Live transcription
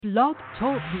Blog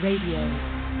Talk Radio.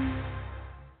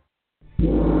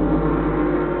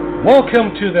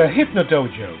 Welcome to the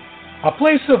Hypnodojo, a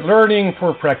place of learning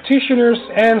for practitioners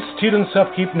and students of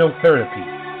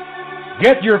hypnotherapy.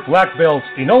 Get your black belts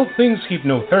in all things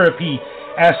hypnotherapy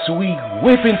as we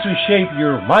whip into shape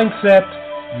your mindset,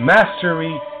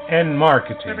 mastery, and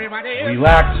marketing.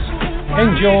 Relax,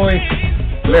 enjoy,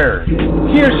 learn.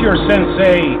 Here's your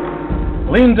sensei,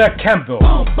 Linda Campbell.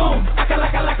 Boom, boom,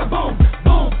 aka boom.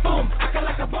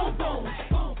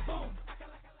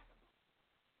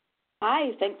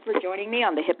 Hi, thanks for joining me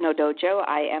on the Hypnodojo.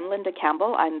 I am Linda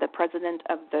Campbell. I'm the president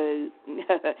of the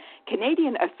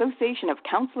Canadian Association of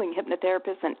Counseling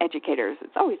Hypnotherapists and Educators.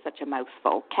 It's always such a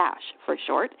mouthful, CASH for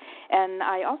short. And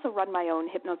I also run my own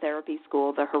hypnotherapy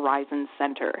school, the Horizon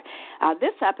Center.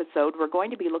 This episode, we're going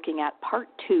to be looking at part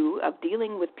 2 of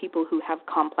dealing with people who have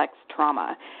complex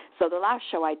trauma. So the last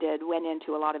show I did went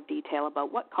into a lot of detail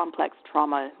about what complex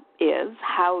trauma is,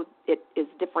 how it is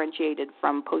differentiated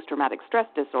from post-traumatic stress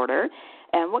disorder,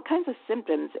 and what kinds of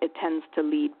symptoms it tends to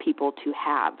lead people to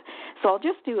have. So I'll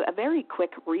just do a very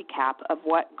quick recap of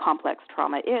what complex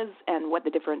trauma is and what the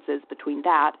difference is between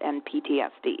that and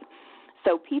PTSD.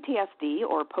 So PTSD,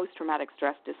 or post-traumatic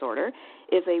stress disorder,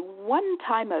 is a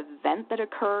one-time event that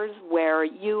occurs where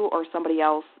you or somebody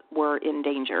else were in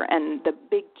danger. And the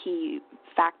big key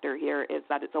factor here is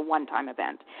that it's a one-time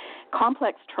event.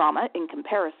 Complex trauma, in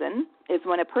comparison, is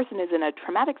when a person is in a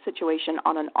traumatic situation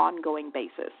on an ongoing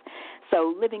basis.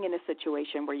 So living in a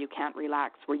situation where you can't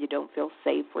relax, where you don't feel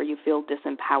safe, where you feel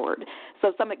disempowered.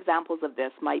 So some examples of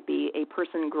this might be a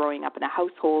person growing up in a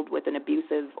household with an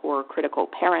abusive or critical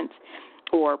parent,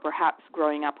 or perhaps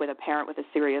growing up with a parent with a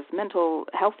serious mental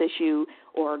health issue,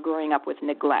 or growing up with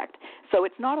neglect. So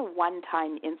it's not a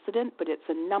one-time incident, but it's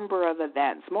a number of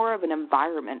events, more of an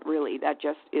environment, really, that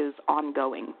just is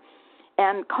ongoing.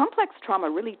 And complex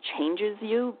trauma really changes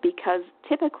you because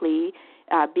typically,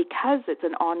 because it's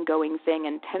an ongoing thing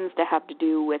and tends to have to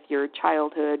do with your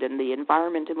childhood and the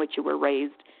environment in which you were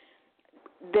raised,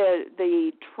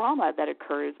 the trauma that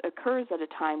occurs at a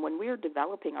time when we're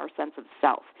developing our sense of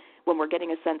self, when we're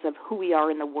getting a sense of who we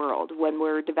are in the world, when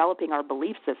we're developing our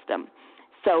belief system.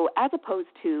 So as opposed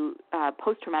to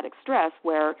post-traumatic stress,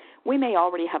 where we may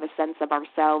already have a sense of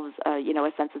ourselves, a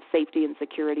sense of safety and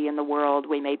security in the world,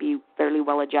 we may be fairly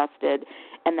well adjusted,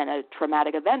 and then a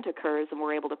traumatic event occurs and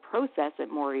we're able to process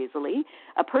it more easily.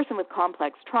 A person with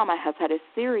complex trauma has had a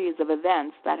series of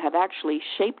events that have actually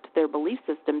shaped their belief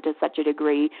system to such a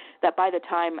degree that by the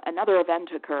time another event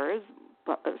occurs,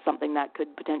 something that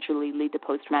could potentially lead to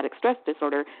post-traumatic stress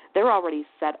disorder, they're already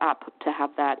set up to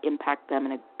have that impact them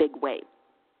in a big way.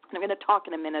 And I'm going to talk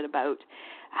in a minute about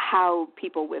how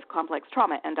people with complex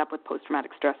trauma end up with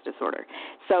post-traumatic stress disorder.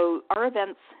 So our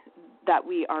events that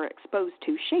we are exposed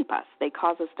to shape us. They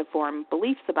cause us to form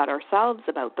beliefs about ourselves,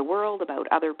 about the world, about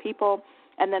other people.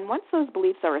 And then once those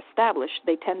beliefs are established,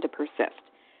 they tend to persist.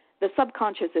 The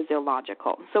subconscious is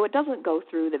illogical, so it doesn't go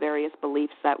through the various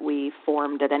beliefs that we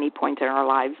formed at any point in our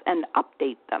lives and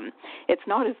update them. It's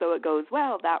not as though it goes,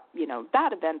 well, that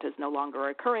event is no longer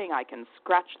occurring, I can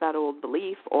scratch that old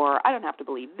belief, or I don't have to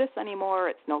believe this anymore,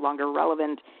 it's no longer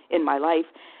relevant in my life.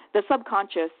 The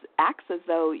subconscious acts as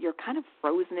though you're kind of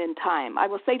frozen in time. I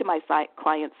will say to my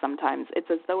clients sometimes,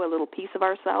 it's as though a little piece of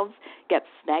ourselves gets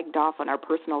snagged off on our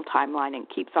personal timeline and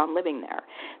keeps on living there.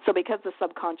 So because the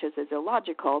subconscious is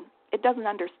illogical, it doesn't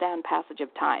understand passage of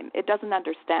time. It doesn't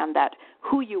understand that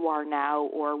who you are now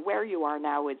or where you are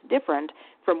now is different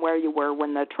from where you were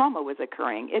when the trauma was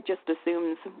occurring. It just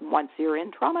assumes once you're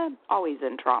in trauma, always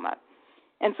in trauma.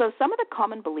 And so some of the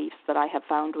common beliefs that I have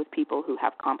found with people who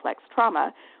have complex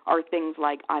trauma are things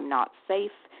like I'm not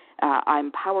safe,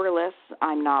 I'm powerless,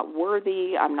 I'm not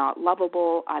worthy, I'm not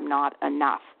lovable, I'm not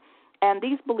enough. And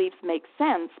these beliefs make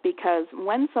sense because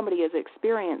when somebody is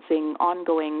experiencing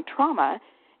ongoing trauma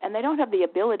and they don't have the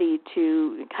ability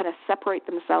to kind of separate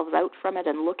themselves out from it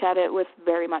and look at it with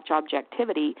very much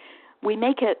objectivity, we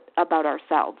make it about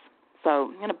ourselves.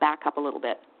 So I'm going to back up a little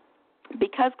bit.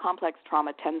 Because complex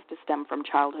trauma tends to stem from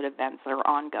childhood events that are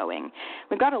ongoing,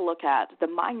 we've got to look at the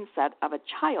mindset of a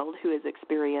child who is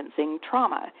experiencing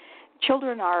trauma.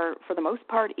 Children are, for the most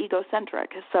part,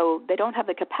 egocentric, so they don't have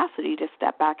the capacity to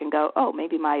step back and go, oh,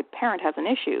 maybe my parent has an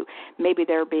issue. Maybe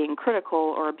they're being critical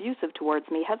or abusive towards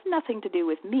me. It has nothing to do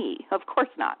with me. Of course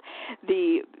not.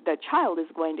 The child is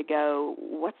going to go,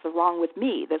 what's wrong with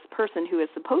me? This person who is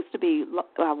supposed to be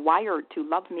wired to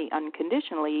love me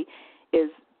unconditionally is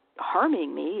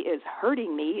harming me, is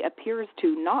hurting me, appears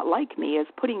to not like me, is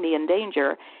putting me in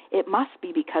danger. It must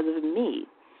be because of me.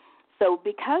 So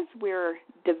because we're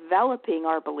developing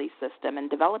our belief system and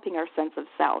developing our sense of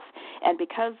self. And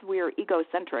because we're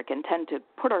egocentric and tend to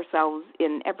put ourselves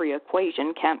in every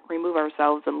equation, can't remove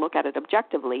ourselves and look at it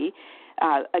objectively,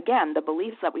 again, the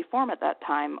beliefs that we form at that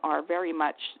time are very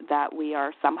much that we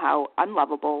are somehow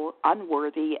unlovable,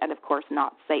 unworthy, and, of course,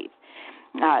 not safe.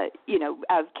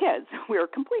 As kids, we're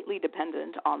completely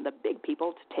dependent on the big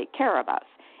people to take care of us.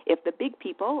 If the big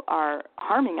people are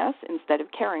harming us instead of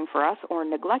caring for us or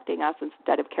neglecting us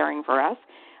instead of caring for us,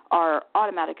 our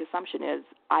automatic assumption is,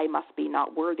 I must be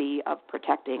not worthy of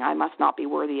protecting. I must not be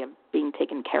worthy of being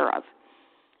taken care of.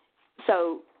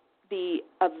 So the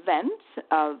event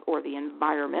or the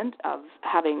environment of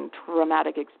having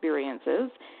traumatic experiences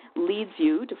leads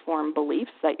you to form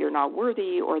beliefs that you're not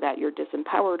worthy or that you're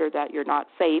disempowered or that you're not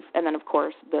safe. And then, of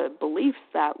course, the beliefs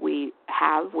that we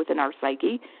have within our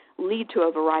psyche lead to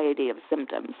a variety of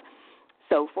symptoms.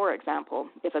 So, for example,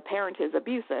 if a parent is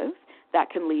abusive, that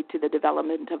can lead to the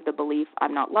development of the belief,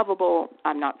 I'm not lovable,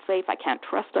 I'm not safe, I can't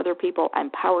trust other people, I'm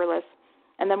powerless.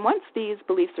 And then once these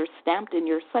beliefs are stamped in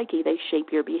your psyche, they shape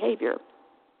your behavior.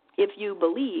 If you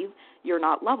believe you're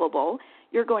not lovable,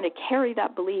 you're going to carry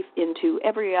that belief into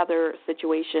every other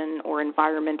situation or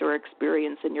environment or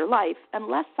experience in your life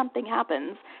unless something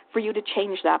happens for you to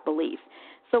change that belief.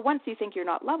 So once you think you're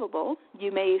not lovable, you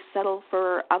may settle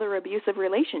for other abusive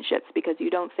relationships because you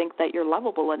don't think that you're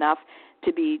lovable enough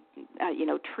to be,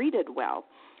 treated well.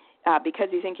 Because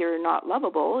you think you're not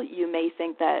lovable, you may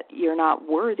think that you're not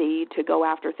worthy to go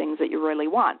after things that you really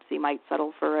want. So you might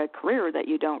settle for a career that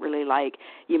you don't really like.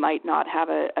 You might not have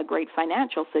a great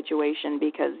financial situation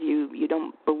because you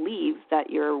don't believe that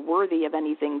you're worthy of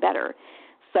anything better.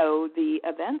 So the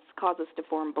events cause us to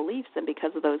form beliefs, and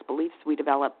because of those beliefs, we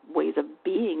develop ways of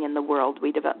being in the world.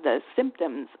 The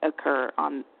symptoms occur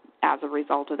as a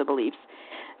result of the beliefs.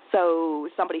 So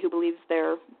somebody who believes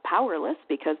they're powerless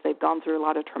because they've gone through a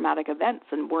lot of traumatic events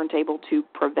and weren't able to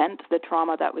prevent the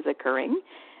trauma that was occurring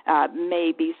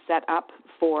may be set up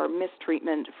for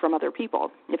mistreatment from other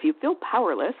people. If you feel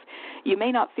powerless, you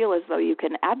may not feel as though you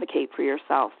can advocate for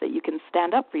yourself, that you can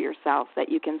stand up for yourself, that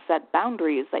you can set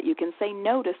boundaries, that you can say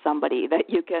no to somebody, that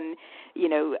you can,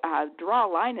 draw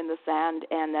a line in the sand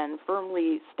and then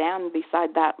firmly stand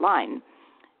beside that line.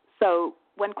 So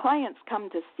when clients come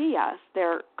to see us,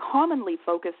 they're commonly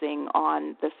focusing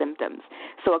on the symptoms.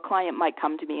 So a client might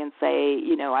come to me and say,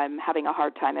 I'm having a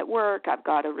hard time at work. I've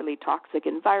got a really toxic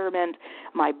environment.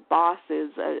 My boss is,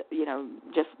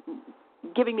 just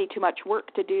giving me too much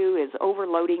work to do, is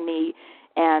overloading me,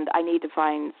 and I need to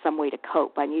find some way to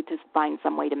cope. I need to find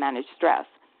some way to manage stress.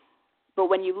 But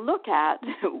when you look at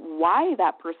why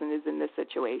that person is in this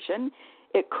situation,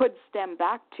 it could stem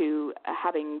back to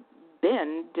having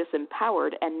been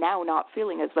disempowered and now not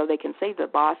feeling as though they can say to the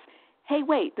boss, hey,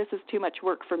 wait, this is too much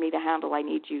work for me to handle. I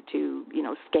need you to,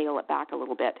 scale it back a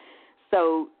little bit.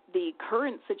 So the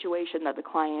current situation that the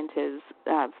client is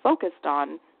focused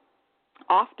on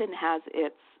often has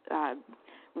its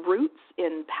roots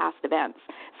in past events.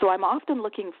 So I'm often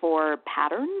looking for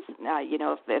patterns.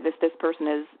 If this person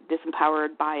is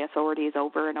disempowered by authorities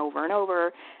over and over and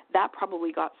over, that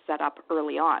probably got set up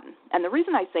early on. And the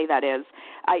reason I say that is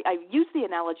I use the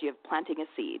analogy of planting a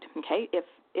seed. Okay,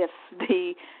 if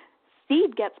the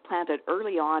seed gets planted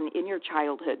early on in your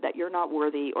childhood that you're not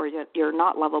worthy or that you're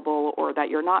not lovable or that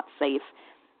you're not safe,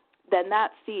 then that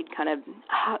seed kind of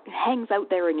hangs out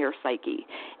there in your psyche.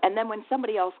 And then when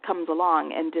somebody else comes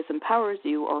along and disempowers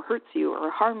you or hurts you or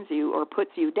harms you or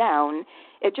puts you down,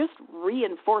 it just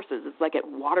reinforces. It's like it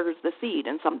waters the seed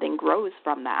and something grows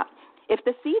from that. If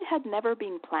the seed had never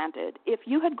been planted, if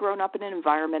you had grown up in an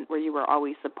environment where you were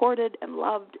always supported and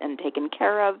loved and taken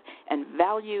care of and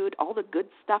valued, all the good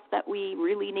stuff that we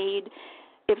really need,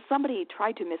 if somebody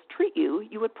tried to mistreat you,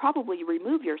 you would probably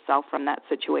remove yourself from that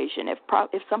situation.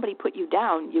 If somebody put you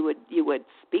down, you would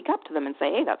speak up to them and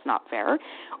say, hey, that's not fair,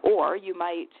 or you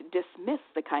might dismiss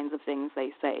the kinds of things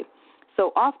they say. So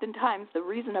oftentimes the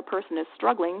reason a person is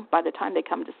struggling by the time they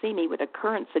come to see me with a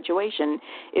current situation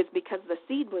is because the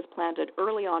seed was planted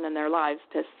early on in their lives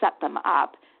to set them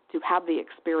up to have the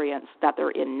experience that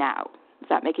they're in now. Is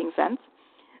that making sense?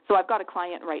 So I've got a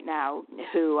client right now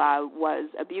who was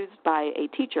abused by a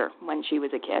teacher when she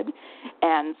was a kid,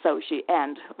 and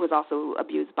was also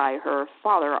abused by her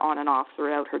father on and off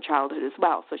throughout her childhood as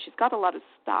well. So she's got a lot of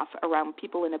stuff around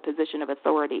people in a position of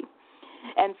authority.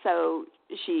 And so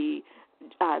she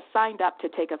signed up to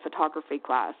take a photography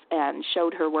class and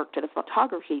showed her work to the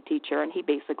photography teacher, and he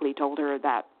basically told her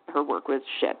that her work was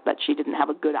shit, that she didn't have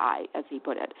a good eye, as he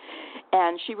put it.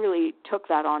 And she really took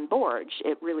that on board.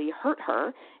 It really hurt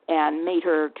her and made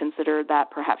her consider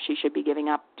that perhaps she should be giving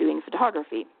up doing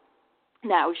photography.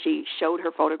 Now, she showed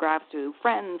her photographs to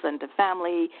friends and to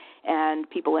family and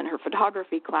people in her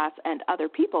photography class, and other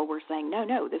people were saying,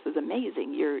 no, this is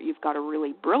amazing. You've got a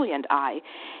really brilliant eye.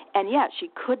 And yet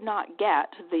she could not get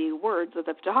the words of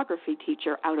the photography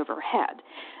teacher out of her head.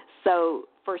 So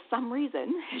for some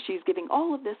reason, she's giving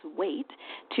all of this weight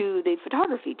to the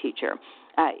photography teacher.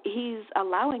 He's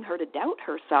allowing her to doubt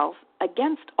herself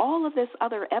against all of this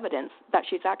other evidence that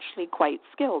she's actually quite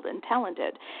skilled and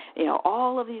talented.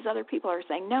 All of these other people are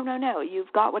saying, no,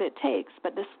 you've got what it takes,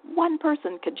 but this one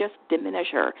person could just diminish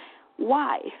her.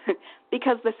 Why?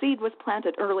 Because the seed was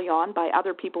planted early on by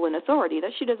other people in authority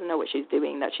that she doesn't know what she's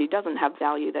doing, that she doesn't have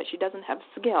value, that she doesn't have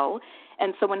skill.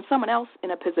 And so when someone else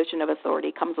in a position of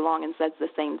authority comes along and says the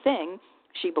same thing,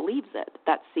 she believes it.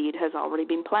 That seed has already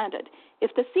been planted.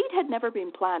 If the seed had never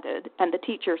been planted and the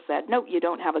teacher said, no, you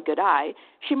don't have a good eye,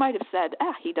 she might have said,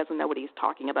 he doesn't know what he's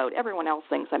talking about. Everyone else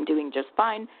thinks I'm doing just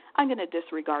fine. I'm going to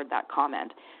disregard that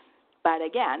comment. But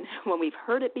again, when we've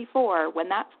heard it before, when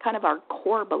that's kind of our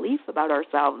core belief about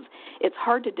ourselves, it's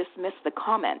hard to dismiss the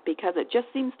comment because it just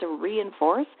seems to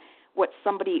reinforce what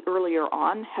somebody earlier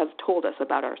on has told us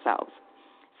about ourselves.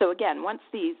 So again, once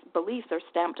these beliefs are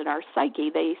stamped in our psyche,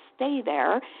 they stay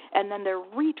there, and then they're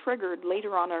re-triggered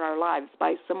later on in our lives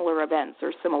by similar events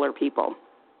or similar people.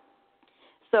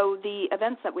 So the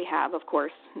events that we have, of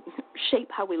course, shape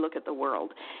how we look at the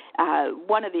world.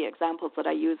 One of the examples that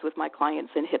I use with my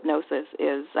clients in hypnosis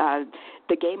is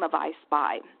the game of I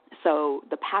Spy. So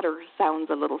the patter sounds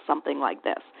a little something like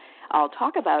this. I'll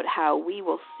talk about how we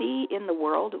will see in the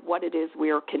world what it is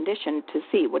we are conditioned to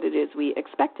see, what it is we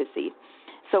expect to see.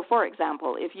 So, for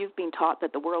example, if you've been taught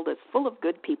that the world is full of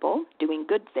good people doing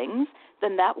good things,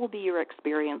 then that will be your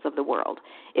experience of the world.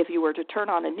 If you were to turn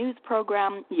on a news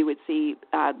program, you would see,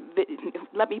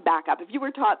 let me back up. If you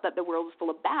were taught that the world is full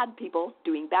of bad people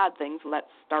doing bad things, let's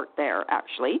start there,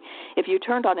 actually. If you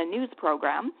turned on a news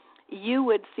program, you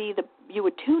would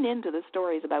tune into the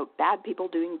stories about bad people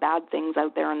doing bad things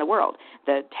out there in the world,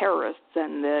 the terrorists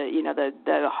and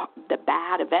the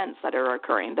bad events that are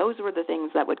occurring. Those were the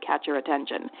things that would catch your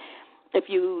attention. If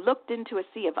you looked into a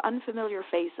sea of unfamiliar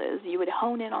faces, you would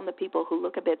hone in on the people who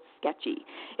look a bit sketchy.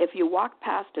 If you walked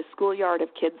past a schoolyard of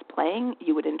kids playing,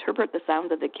 you would interpret the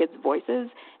sound of the kids' voices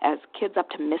as kids up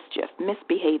to mischief,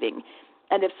 misbehaving.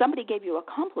 And if somebody gave you a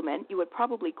compliment, you would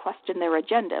probably question their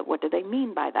agenda. What do they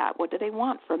mean by that? What do they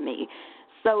want from me?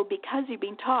 So because you've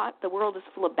been taught the world is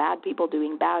full of bad people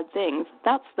doing bad things,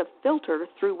 that's the filter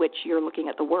through which you're looking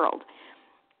at the world.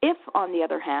 If, on the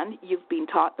other hand, you've been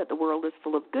taught that the world is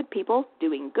full of good people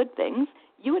doing good things,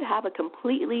 you would have a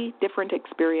completely different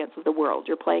experience of the world.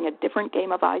 You're playing a different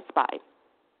game of I Spy.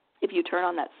 If you turn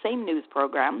on that same news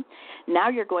program, now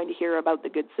you're going to hear about the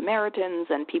Good Samaritans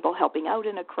and people helping out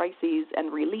in a crisis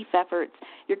and relief efforts.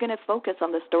 You're going to focus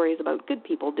on the stories about good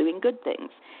people doing good things.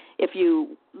 If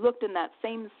you looked in that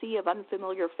same sea of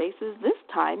unfamiliar faces, this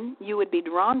time you would be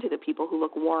drawn to the people who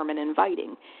look warm and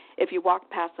inviting. If you walked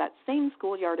past that same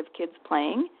schoolyard of kids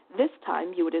playing, this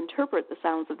time you would interpret the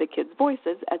sounds of the kids'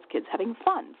 voices as kids having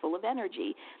fun, full of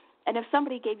energy. And if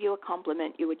somebody gave you a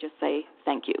compliment, you would just say,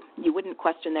 thank you. You wouldn't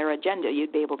question their agenda.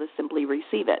 You'd be able to simply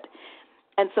receive it.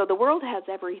 And so the world has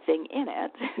everything in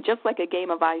it, just like a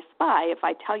game of I Spy. If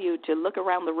I tell you to look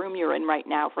around the room you're in right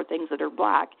now for things that are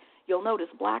black, you'll notice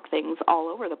black things all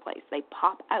over the place. They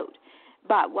pop out.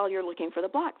 But while you're looking for the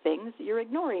black things, you're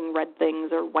ignoring red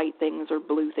things or white things or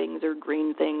blue things or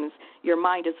green things. Your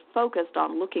mind is focused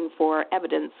on looking for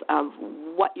evidence of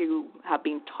what you have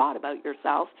been taught about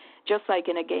yourself. Just like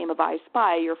in a game of I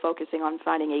Spy, you're focusing on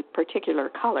finding a particular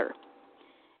color.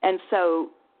 And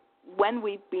so when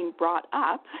we've been brought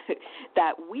up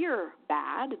that we're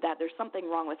bad, that there's something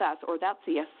wrong with us, or that's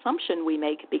the assumption we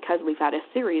make because we've had a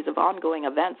series of ongoing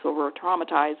events where we're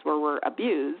traumatized, where we're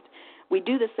abused, we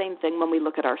do the same thing when we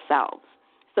look at ourselves.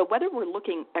 So whether we're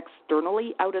looking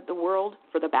externally out at the world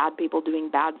for the bad people doing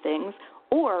bad things,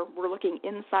 or we're looking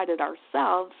inside at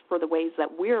ourselves for the ways that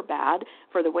we're bad,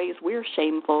 for the ways we're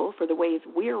shameful, for the ways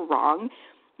we're wrong,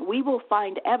 we will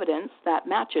find evidence that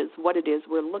matches what it is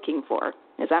we're looking for.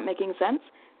 Is that making sense?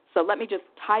 So let me just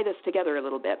tie this together a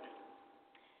little bit.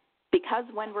 Because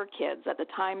when we're kids, at the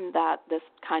time that this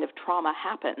kind of trauma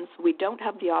happens, we don't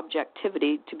have the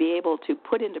objectivity to be able to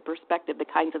put into perspective the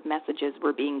kinds of messages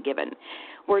we're being given.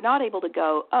 We're not able to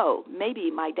go, oh, maybe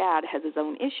my dad has his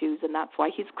own issues and that's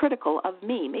why he's critical of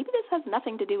me. Maybe this has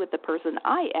nothing to do with the person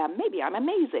I am. Maybe I'm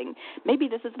amazing. Maybe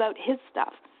this is about his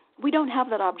stuff. We don't have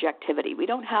that objectivity. We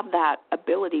don't have that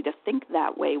ability to think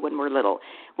that way when we're little.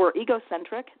 We're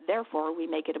egocentric, therefore we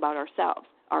make it about ourselves.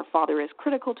 Our father is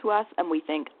critical to us, and we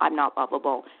think, I'm not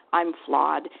lovable, I'm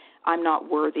flawed, I'm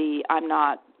not worthy, I'm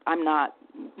not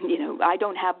I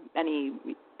don't have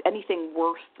anything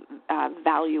worth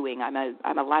valuing. I'm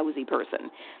a lousy person.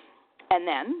 And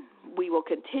then we will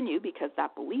continue, because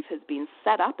that belief has been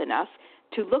set up in us,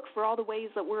 to look for all the ways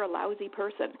that we're a lousy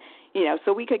person.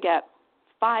 So we could get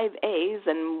 5 A's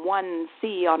and 1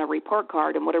 C on a report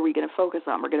card, and what are we going to focus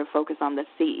on? We're going to focus on the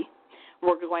C.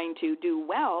 We're going to do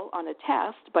well on a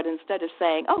test, but instead of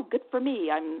saying, oh, good for me,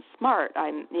 I'm smart,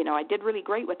 I did really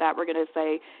great with that, we're going to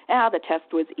say, the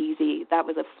test was easy, that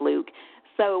was a fluke.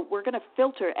 So we're going to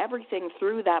filter everything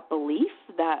through that belief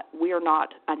that we're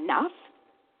not enough.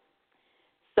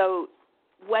 So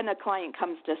when a client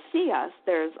comes to see us,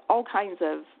 there's all kinds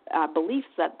of beliefs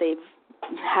that they've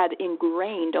had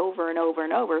ingrained over and over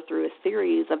and over through a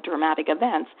series of traumatic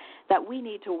events that we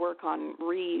need to work on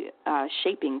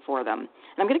reshaping for them.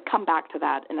 And I'm going to come back to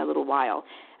that in a little while.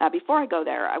 Before I go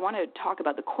there, I want to talk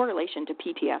about the correlation to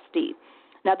PTSD.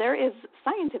 Now, there is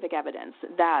scientific evidence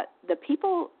that the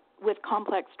people with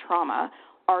complex trauma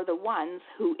are the ones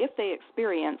who, if they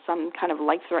experience some kind of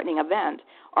life-threatening event,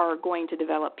 are going to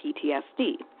develop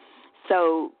PTSD.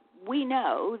 So we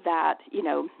know that,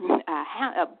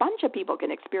 a bunch of people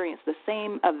can experience the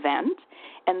same event,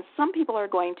 and some people are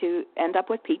going to end up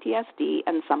with PTSD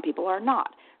and some people are not.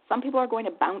 Some people are going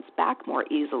to bounce back more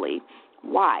easily.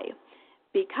 Why?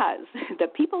 Because the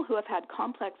people who have had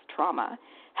complex trauma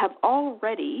have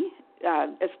already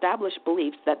established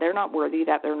beliefs that they're not worthy,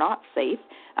 that they're not safe,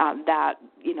 that,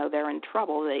 they're in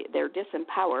trouble, they're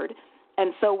disempowered.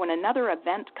 And so when another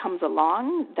event comes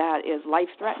along that is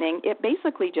life-threatening, it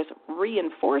basically just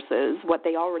reinforces what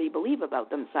they already believe about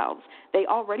themselves. They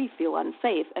already feel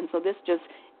unsafe, and so this just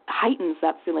heightens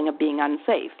that feeling of being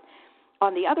unsafe.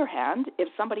 On the other hand, if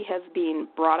somebody has been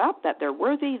brought up that they're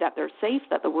worthy, that they're safe,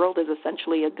 that the world is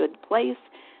essentially a good place,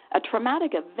 a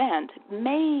traumatic event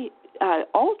may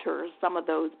alter some of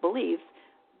those beliefs,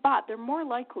 but they're more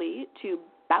likely to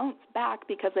bounce back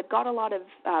because they've got a lot of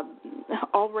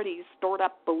already stored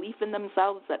up belief in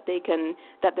themselves that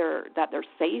they're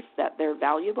safe, that they're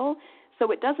valuable.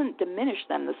 So it doesn't diminish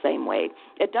them the same way.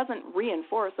 It doesn't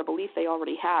reinforce a belief they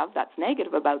already have that's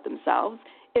negative about themselves.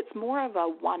 It's more of a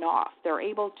one-off. They're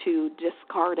able to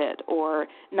discard it or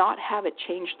not have it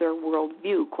change their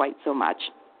worldview quite so much.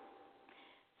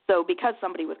 So because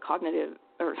somebody with cognitive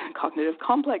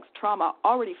complex trauma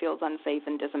already feels unsafe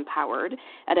and disempowered,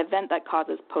 an event that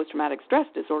causes post-traumatic stress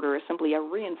disorder is simply a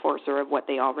reinforcer of what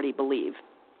they already believe.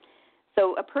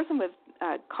 So a person with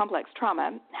complex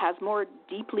trauma has more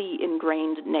deeply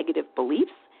ingrained negative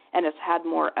beliefs and has had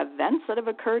more events that have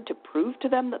occurred to prove to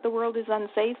them that the world is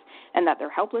unsafe and that they're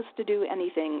helpless to do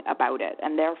anything about it,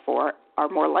 and therefore are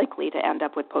more likely to end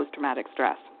up with post-traumatic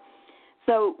stress.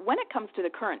 So when it comes to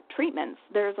the current treatments,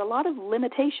 there's a lot of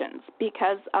limitations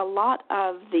because a lot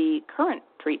of the current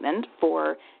treatment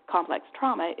for complex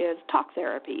trauma is talk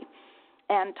therapy.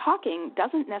 And talking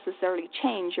doesn't necessarily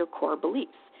change your core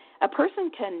beliefs. A person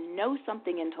can know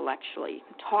something intellectually,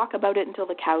 talk about it until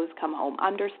the cows come home,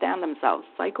 understand themselves,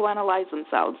 psychoanalyze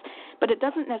themselves, but it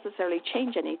doesn't necessarily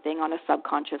change anything on a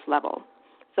subconscious level.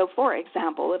 So, for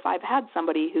example, if I've had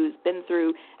somebody who's been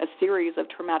through a series of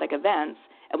traumatic events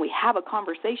and we have a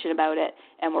conversation about it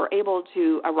and we're able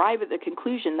to arrive at the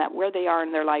conclusion that where they are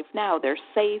in their life now, they're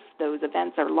safe, those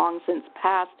events are long since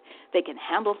past, they can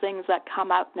handle things that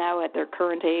come up now at their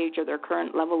current age or their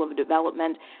current level of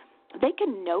development, they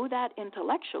can know that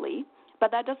intellectually,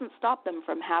 but that doesn't stop them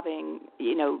from having,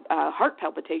 heart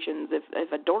palpitations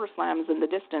if a door slams in the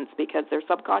distance because their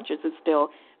subconscious is still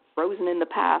frozen in the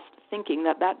past, thinking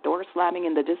that door slamming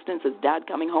in the distance is Dad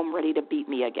coming home ready to beat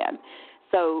me again.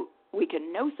 So we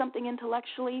can know something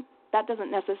intellectually. That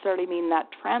doesn't necessarily mean that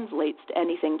translates to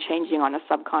anything changing on a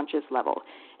subconscious level.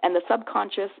 And the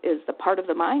subconscious is the part of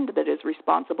the mind that is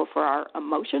responsible for our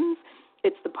emotions.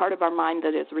 It's the part of our mind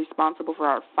that is responsible for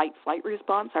our fight-flight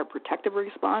response, our protective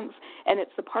response, and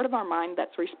it's the part of our mind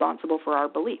that's responsible for our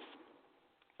beliefs.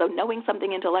 So knowing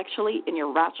something intellectually in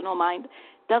your rational mind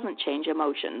doesn't change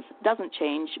emotions, doesn't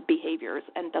change behaviors,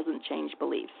 and doesn't change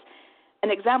beliefs. An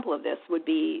example of this would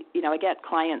be, I get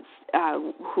clients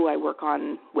who I work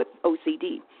on with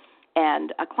OCD,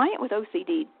 and a client with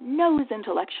OCD knows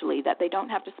intellectually that they don't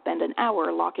have to spend an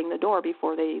hour locking the door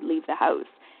before they leave the house.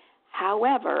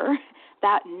 However,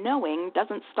 that knowing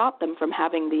doesn't stop them from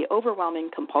having the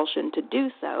overwhelming compulsion to do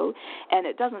so, and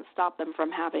it doesn't stop them from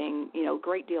having, a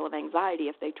great deal of anxiety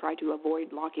if they try to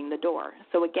avoid locking the door.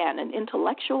 So again, an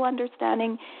intellectual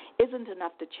understanding isn't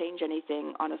enough to change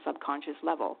anything on a subconscious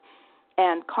level.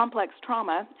 And complex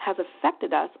trauma has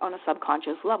affected us on a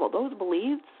subconscious level. Those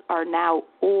beliefs are now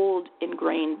old,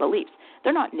 ingrained beliefs.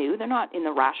 They're not new. They're not in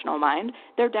the rational mind.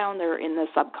 They're down there in the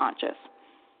subconscious.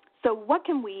 So what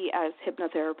can we as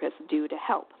hypnotherapists do to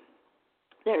help?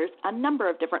 There's a number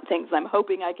of different things. I'm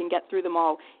hoping I can get through them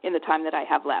all in the time that I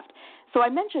have left. So I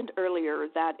mentioned earlier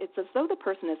that it's as though the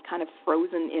person is kind of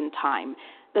frozen in time.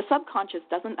 The subconscious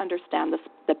doesn't understand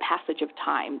the passage of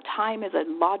time. Time is a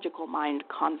logical mind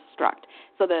construct.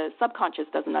 So the subconscious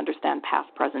doesn't understand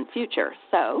past, present, future.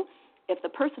 So if the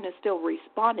person is still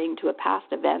responding to a past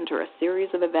event or a series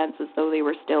of events as though they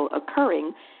were still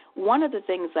occurring, one of the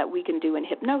things that we can do in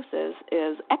hypnosis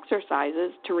is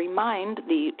exercises to remind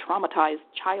the traumatized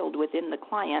child within the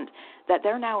client that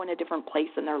they're now in a different place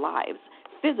in their lives,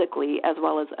 physically as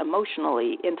well as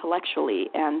emotionally, intellectually,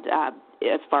 and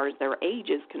as far as their age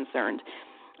is concerned.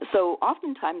 So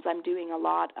oftentimes I'm doing a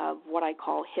lot of what I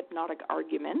call hypnotic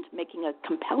argument, making a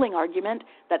compelling argument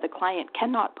that the client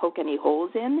cannot poke any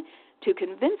holes in to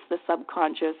convince the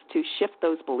subconscious to shift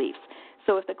those beliefs.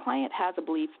 So if the client has a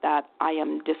belief that I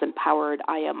am disempowered,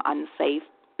 I am unsafe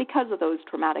because of those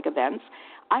traumatic events,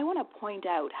 I want to point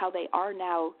out how they are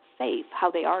now safe,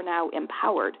 how they are now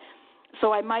empowered.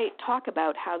 So I might talk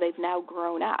about how they've now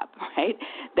grown up, right?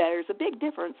 There's a big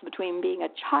difference between being a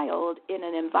child in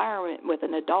an environment with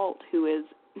an adult who is,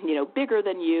 bigger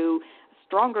than you,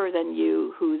 stronger than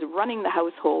you, who's running the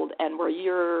household, and where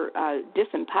you're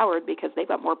disempowered because they've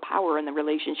got more power in the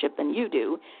relationship than you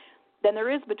do, than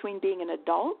there is between being an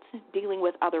adult dealing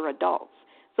with other adults.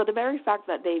 So the very fact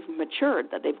that they've matured,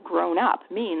 that they've grown up,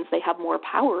 means they have more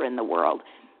power in the world.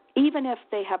 Even if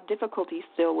they have difficulty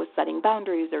still with setting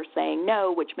boundaries or saying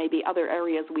no, which may be other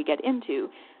areas we get into,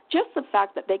 just the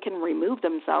fact that they can remove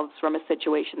themselves from a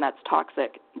situation that's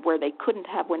toxic where they couldn't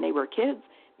have when they were kids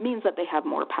means that they have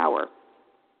more power.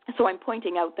 So I'm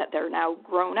pointing out that they're now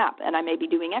grown up, and I may be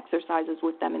doing exercises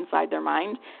with them inside their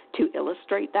mind to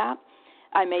illustrate that.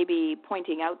 I may be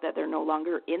pointing out that they're no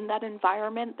longer in that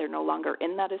environment, they're no longer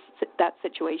in that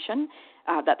situation,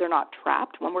 that they're not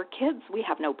trapped. When we're kids, we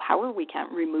have no power. We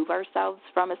can't remove ourselves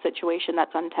from a situation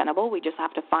that's untenable. We just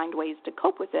have to find ways to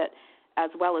cope with it as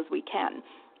well as we can.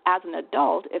 As an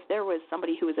adult, if there was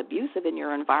somebody who was abusive in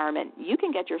your environment, you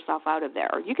can get yourself out of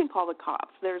there. You can call the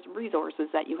cops. There's resources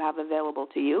that you have available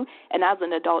to you, and as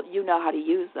an adult, you know how to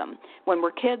use them. When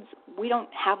we're kids, we don't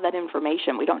have that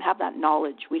information. We don't have that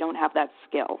knowledge. We don't have that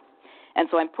skill. And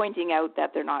so I'm pointing out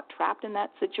that they're not trapped in that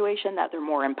situation, that they're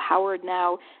more empowered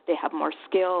now. They have more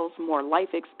skills, more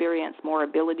life experience, more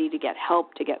ability to get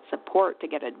help, to get support, to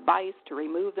get advice, to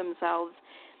remove themselves.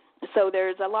 So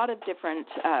there's a lot of different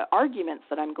arguments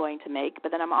that I'm going to make,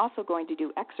 but then I'm also going to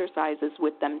do exercises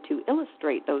with them to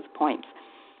illustrate those points.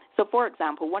 So, for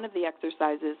example, one of the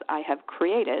exercises I have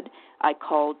created I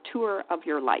call Tour of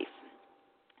Your Life.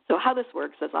 So how this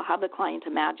works is I'll have the client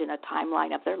imagine a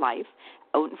timeline of their life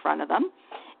out in front of them,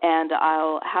 and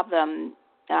I'll have them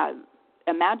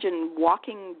imagine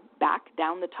walking back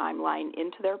down the timeline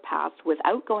into their past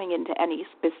without going into any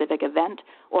specific event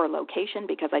or location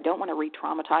because I don't want to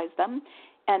re-traumatize them,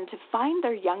 and to find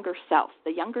their younger self,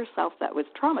 the younger self that was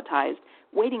traumatized,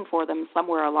 waiting for them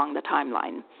somewhere along the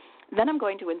timeline. Then I'm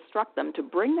going to instruct them to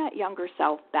bring that younger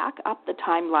self back up the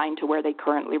timeline to where they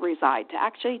currently reside, to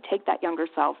actually take that younger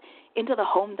self into the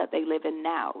home that they live in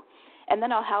now. And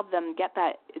then I'll have them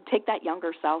take that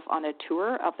younger self on a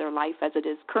tour of their life as it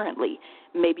is currently.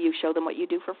 Maybe you show them what you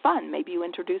do for fun. Maybe you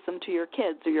introduce them to your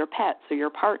kids or your pets or your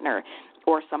partner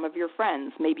or some of your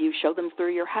friends. Maybe you show them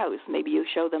through your house. Maybe you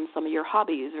show them some of your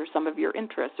hobbies or some of your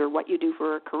interests or what you do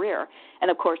for a career.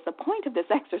 And, of course, the point of this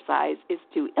exercise is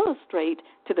to illustrate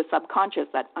to the subconscious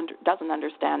that doesn't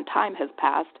understand time has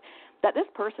passed that this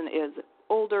person is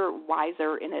older,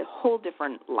 wiser, in a whole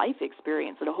different life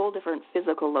experience, in a whole different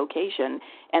physical location,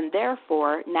 and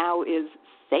therefore now is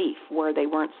safe where they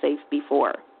weren't safe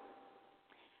before.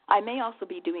 I may also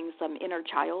be doing some inner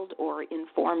child or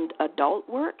informed adult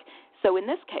work. So in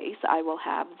this case, I will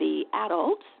have the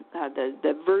adult,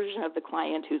 the version of the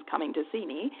client who's coming to see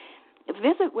me,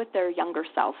 visit with their younger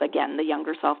self, again, the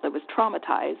younger self that was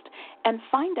traumatized, and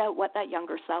find out what that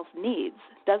younger self needs.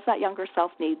 Does that younger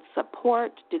self need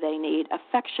support? Do they need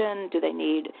affection? Do they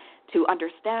need to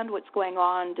understand what's going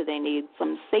on? Do they need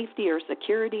some safety or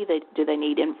security? Do they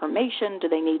need information? Do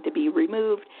they need to be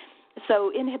removed?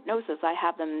 So in hypnosis, I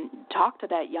have them talk to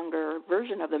that younger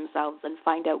version of themselves and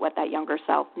find out what that younger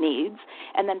self needs,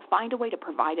 and then find a way to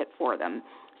provide it for them.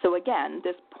 So again,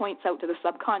 this points out to the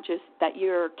subconscious that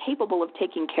you're capable of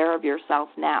taking care of yourself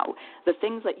now. The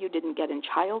things that you didn't get in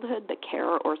childhood, the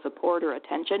care or support or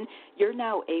attention, you're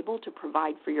now able to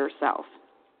provide for yourself.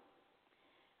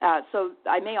 So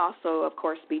I may also, of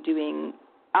course, be doing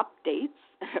updates,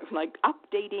 like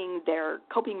updating their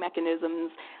coping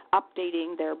mechanisms,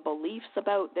 updating their beliefs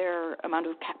about their amount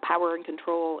of power and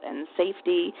control and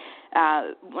safety.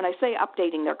 When I say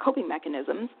updating their coping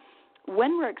mechanisms,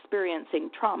 when we're experiencing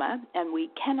trauma and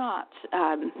we cannot,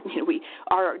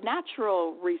 our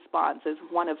natural response is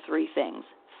one of three things: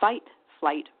 fight,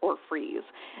 flight, or freeze.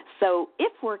 So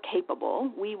if we're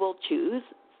capable, we will choose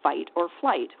fight or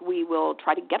flight. We will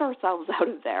try to get ourselves out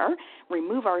of there,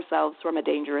 remove ourselves from a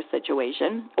dangerous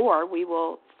situation, or we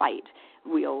will fight.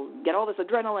 We'll get all this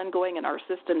adrenaline going in our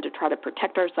system to try to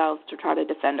protect ourselves, to try to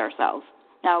defend ourselves.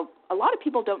 Now, a lot of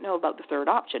people don't know about the third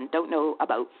option, don't know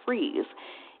about freeze.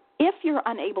 If you're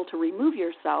unable to remove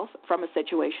yourself from a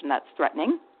situation that's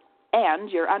threatening, and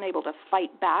you're unable to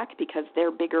fight back because they're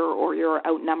bigger or you're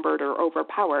outnumbered or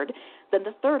overpowered, then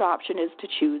the third option is to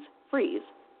choose freeze.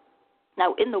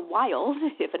 Now, in the wild,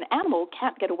 if an animal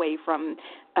can't get away from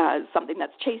something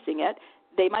that's chasing it,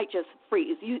 they might just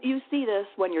freeze. You see this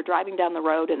when you're driving down the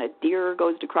road and a deer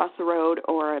goes to cross the road,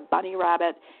 or a bunny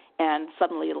rabbit, and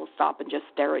suddenly it'll stop and just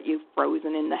stare at you,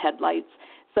 frozen in the headlights.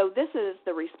 So this is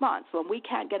the response. When we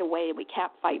can't get away and we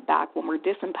can't fight back, when we're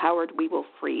disempowered, we will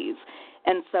freeze.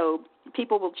 And so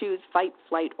people will choose fight,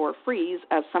 flight, or freeze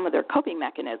as some of their coping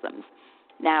mechanisms.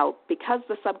 Now, because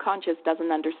the subconscious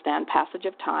doesn't understand passage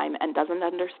of time and doesn't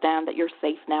understand that you're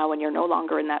safe now and you're no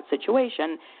longer in that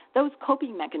situation, those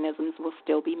coping mechanisms will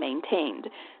still be maintained.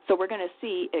 So we're going to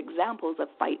see examples of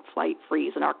fight, flight,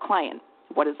 freeze in our client.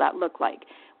 What does that look like?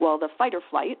 Well, the fight or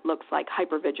flight looks like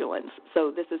hypervigilance.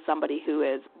 So this is somebody who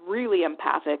is really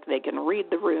empathic. They can read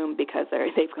the room because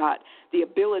they've got the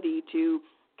ability to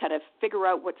kind of figure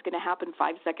out what's going to happen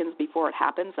 5 seconds before it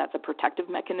happens. That's a protective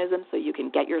mechanism, so you can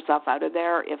get yourself out of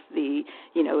there if the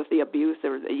abuse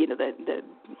or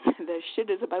the shit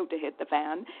is about to hit the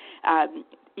fan.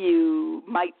 You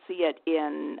might see it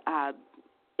in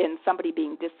somebody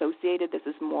being dissociated. This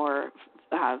is more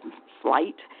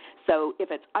flight. So if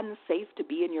it's unsafe to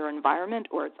be in your environment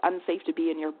or it's unsafe to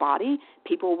be in your body,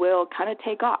 people will kind of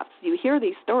take off. You hear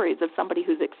these stories of somebody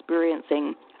who's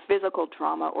experiencing physical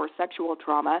trauma or sexual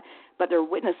trauma, but they're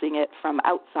witnessing it from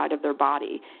outside of their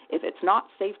body. If it's not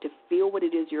safe to feel what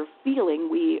it is you're feeling,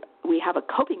 we have a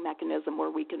coping mechanism where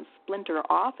we can splinter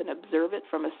off and observe it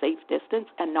from a safe distance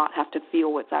and not have to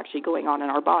feel what's actually going on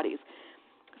in our bodies.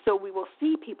 So we will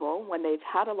see people when they've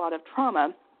had a lot of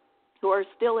trauma who are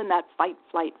still in that fight,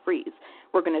 flight, freeze.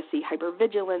 We're going to see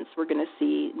hypervigilance, we're going to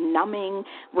see numbing,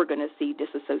 we're going to see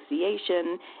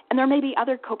disassociation, and there may be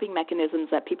other coping mechanisms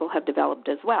that people have developed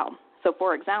as well. So,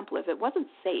 for example, if it wasn't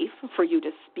safe for you to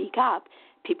speak up,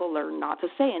 people learn not to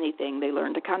say anything. They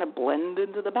learn to kind of blend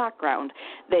into the background.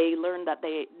 They learn that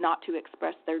not to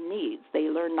express their needs. They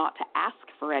learn not to ask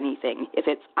for anything. If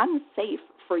it's unsafe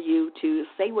for you to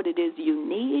say what it is you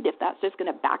need, if that's just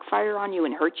going to backfire on you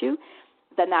and hurt you,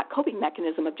 then that coping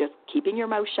mechanism of just keeping your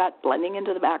mouth shut, blending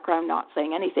into the background, not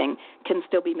saying anything, can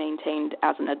still be maintained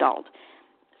as an adult.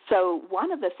 So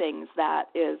one of the things that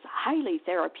is highly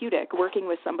therapeutic, working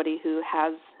with somebody who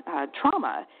has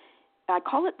trauma, I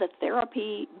call it the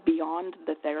therapy beyond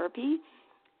the therapy.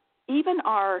 Even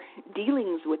our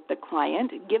dealings with the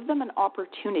client give them an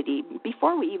opportunity,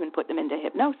 before we even put them into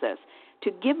hypnosis,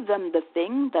 to give them the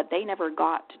thing that they never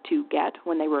got to get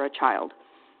when they were a child.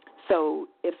 So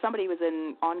if somebody was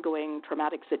in ongoing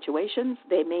traumatic situations,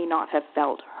 they may not have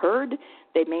felt heard,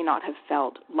 they may not have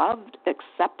felt loved,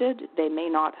 accepted, they may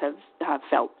not have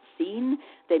felt seen,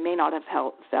 they may not have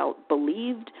felt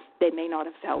believed, they may not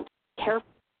have felt cared for.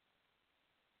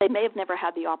 They may have never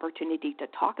had the opportunity to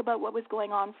talk about what was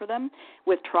going on for them.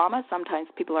 With trauma, sometimes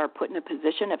people are put in a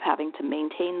position of having to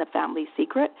maintain the family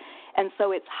secret. And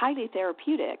so it's highly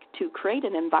therapeutic to create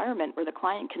an environment where the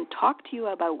client can talk to you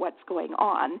about what's going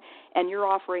on, and you're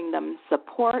offering them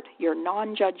support, you're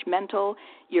non-judgmental,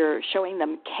 you're showing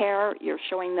them care, you're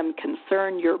showing them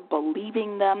concern, you're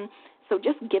believing them. So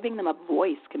just giving them a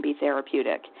voice can be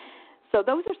therapeutic. So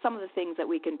those are some of the things that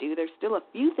we can do. There's still a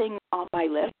few things on my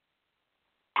list.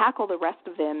 Tackle the rest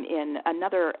of them in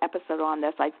another episode on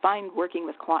this. I find working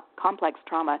with complex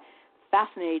trauma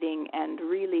fascinating and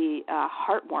really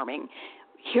heartwarming.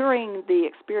 Hearing the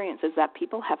experiences that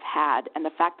people have had and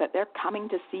the fact that they're coming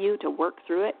to see you to work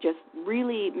through it just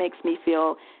really makes me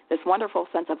feel this wonderful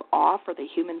sense of awe for the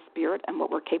human spirit and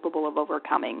what we're capable of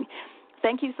overcoming.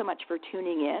 Thank you so much for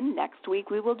tuning in. Next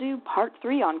week we will do part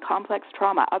 3 on complex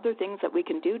trauma, other things that we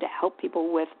can do to help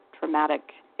people with traumatic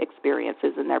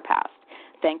experiences in their past.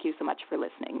 Thank you so much for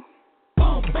listening.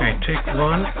 Okay, take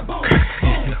one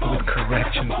with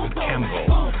corrections with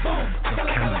Campbell. Okay.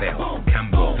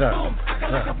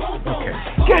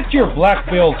 Get your black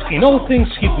belt in all things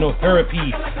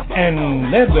hypnotherapy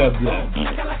and blah blah blah.